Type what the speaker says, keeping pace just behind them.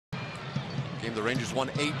Game the Rangers won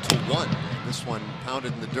 8-1. This one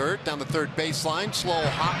pounded in the dirt down the third baseline. Slow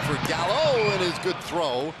hop for Gallo and his good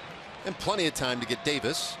throw, and plenty of time to get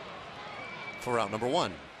Davis for out number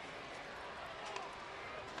one.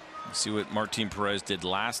 See what Martin Perez did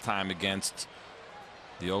last time against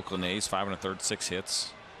the Oakland A's. 5 1/3, 6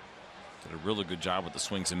 hits. Did a really good job with the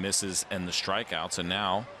swings and misses and the strikeouts, and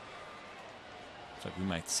now looks like we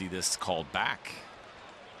might see this called back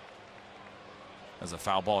as a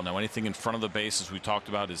foul ball. Now anything in front of the base, as we talked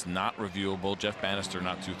about, is not reviewable. Jeff Banister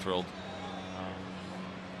not too thrilled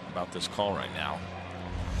about this call right now.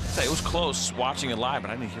 It was close watching it live,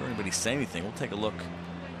 but I didn't hear anybody say anything. We'll take a look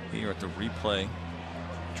here at the replay,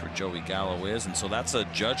 where Joey Gallo is, and so that's a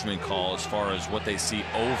judgment call as far as what they see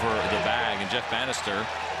over the bag. And Jeff Banister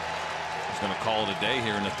is going to call it a day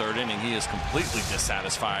here in the third inning. He is completely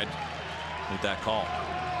dissatisfied with that call,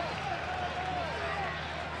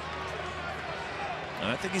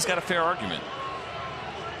 and I think he's got a fair argument.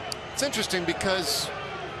 It's interesting because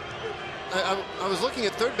I was looking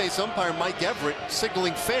at third base umpire Mike Everett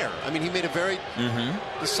signaling fair. I mean, he made a very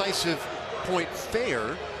decisive point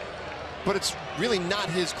fair, but it's really not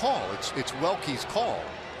his call. It's Welke's call.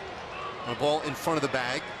 A ball in front of the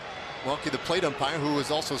bag. Welke, the plate umpire, who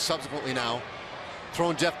was also subsequently now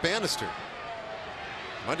throwing Jeff Banister.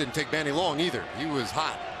 That didn't take Banny long either. He was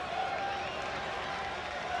hot.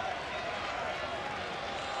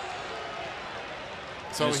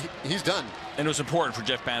 So he's done. And it was important for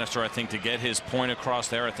Jeff Banister, I think, to get his point across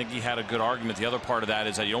there. I think he had a good argument. The other part of that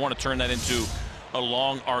is that you don't want to turn that into a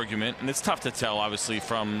long argument, and it's tough to tell, obviously,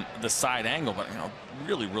 from the side angle, but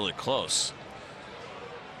really, really close.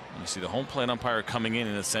 You see the home plate umpire coming in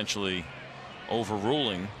and essentially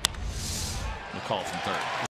overruling the call from third.